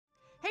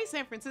Hey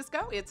San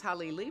Francisco, it's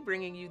Halili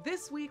bringing you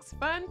this week's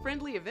fun,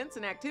 friendly events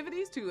and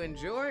activities to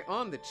enjoy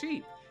on the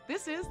cheap.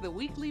 This is the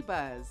Weekly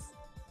Buzz.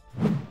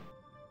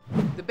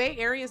 The Bay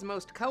Area's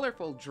most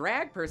colorful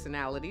drag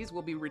personalities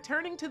will be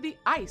returning to the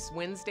ice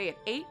Wednesday at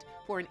 8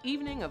 for an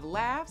evening of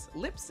laughs,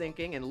 lip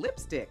syncing, and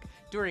lipstick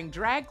during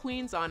Drag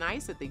Queens on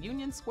Ice at the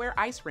Union Square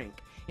Ice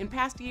Rink. In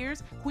past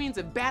years, queens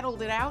have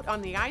battled it out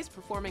on the ice,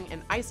 performing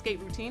an ice skate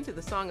routine to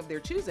the song of their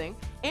choosing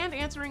and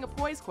answering a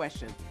poise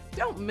question.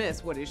 Don't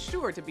miss what is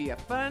sure to be a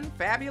fun,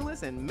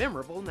 fabulous, and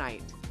memorable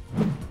night.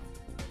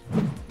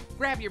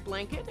 Grab your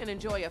blanket and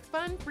enjoy a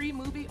fun free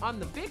movie on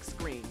the big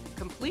screen,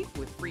 complete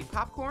with free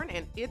popcorn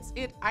and It's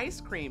It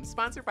ice cream,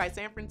 sponsored by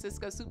San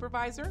Francisco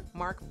Supervisor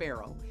Mark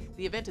Farrell.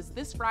 The event is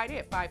this Friday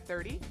at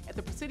 5:30 at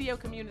the Presidio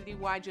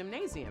Community-wide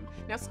Gymnasium.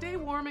 Now stay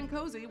warm and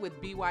cozy with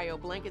BYO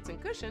blankets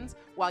and cushions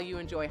while you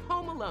enjoy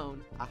Home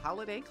Alone, a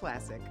holiday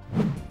classic.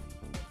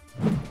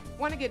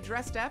 Want to get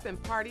dressed up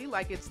and party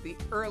like it's the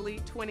early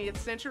 20th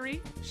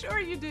century? Sure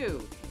you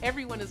do.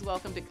 Everyone is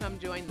welcome to come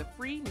join the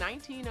free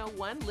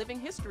 1901 Living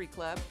History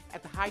Club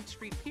at the Hyde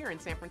Street Pier in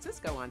San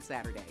Francisco on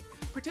Saturday.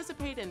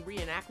 Participate in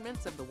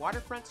reenactments of the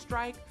waterfront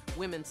strike,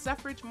 women's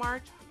suffrage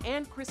march,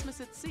 and Christmas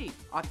at Sea,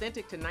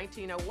 authentic to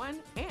 1901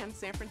 and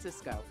San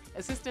Francisco.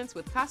 Assistance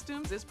with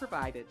costumes is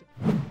provided.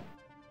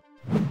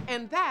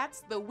 And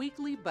that's the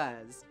Weekly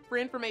Buzz. For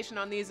information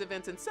on these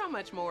events and so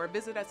much more,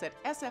 visit us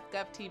at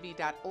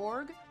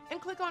SFGovTV.org and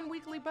click on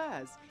Weekly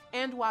Buzz.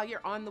 And while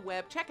you're on the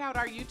web, check out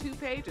our YouTube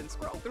page and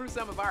scroll through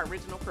some of our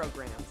original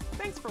programs.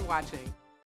 Thanks for watching.